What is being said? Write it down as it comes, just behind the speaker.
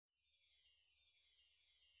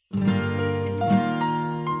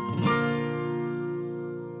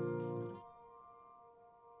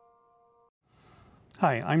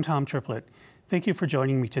Hi, I'm Tom Triplett. Thank you for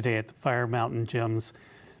joining me today at the Fire Mountain Gems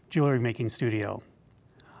jewelry making studio.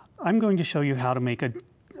 I'm going to show you how to make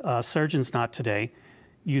a surgeon's knot today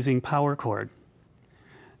using Powercord.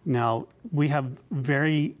 Now, we have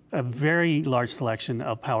a very large selection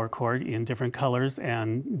of Powercord in different colors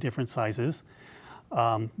and different sizes.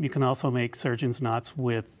 You can also make surgeon's knots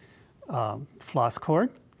with floss cord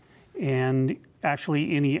and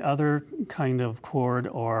actually any other kind of cord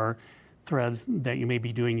or threads that you may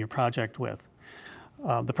be doing your project with.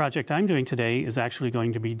 The project I'm doing today is actually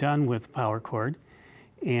going to be done with Powercord,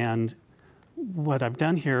 and what I've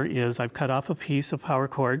done here is I've cut off a piece of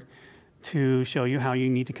Powercord to show you how you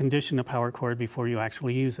need to condition a Powercord before you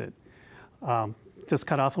actually use it. Just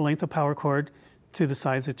cut off a length of Powercord to the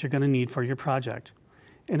size that you're going to need for your project,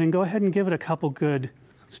 and then go ahead and give it a couple good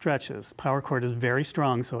stretches. Powercord is very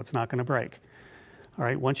strong, so it's not going to break. All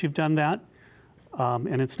right, once you've done that,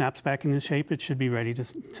 and it snaps back into shape, it should be ready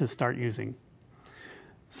to start using.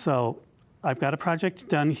 So I've got a project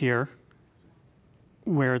done here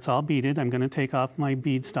where it's all beaded. I'm going to take off my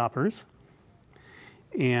bead stoppers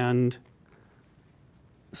and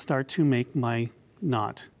start to make my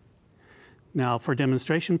knot. Now, for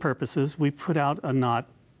demonstration purposes, we put out a knot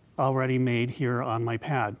already made here on my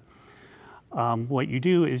pad. What you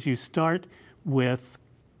do is you start with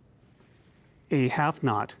a half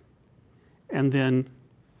knot, and then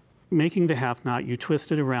making the half knot, you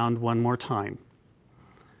twist it around one more time.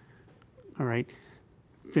 All right,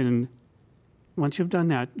 then once you've done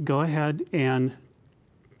that, go ahead and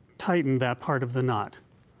tighten that part of the knot.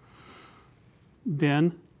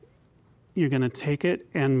 Then you're going to take it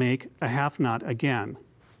and make a half knot again.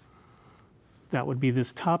 That would be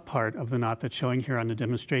this top part of the knot that's showing here on the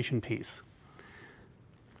demonstration piece.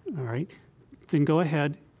 All right, then go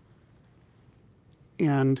ahead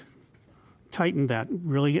and tighten that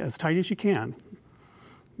really as tight as you can.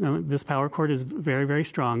 Now, this Powercord is very, very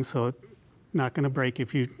strong, so it's not going to break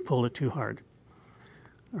if you pull it too hard.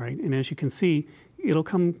 All right, and as you can see, it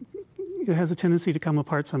has a tendency to come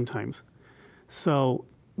apart sometimes. So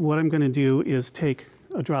what I'm going to do is take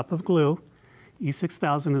a drop of glue.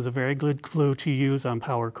 E6000 is a very good glue to use on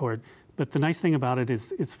Powercord, but the nice thing about it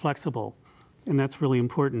is it's flexible, and that's really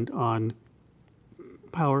important on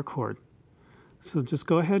Powercord. So just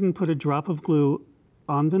go ahead and put a drop of glue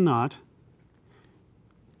on the knot.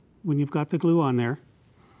 When you've got the glue on there,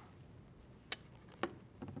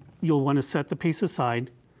 you'll want to set the piece aside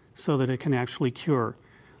so that it can actually cure.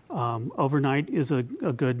 Overnight is a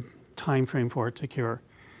good time frame for it to cure.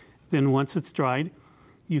 Then once it's dried,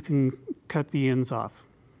 you can cut the ends off,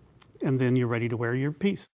 and then you're ready to wear your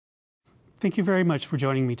piece. Thank you very much for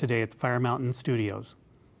joining me today at the Fire Mountain Studios.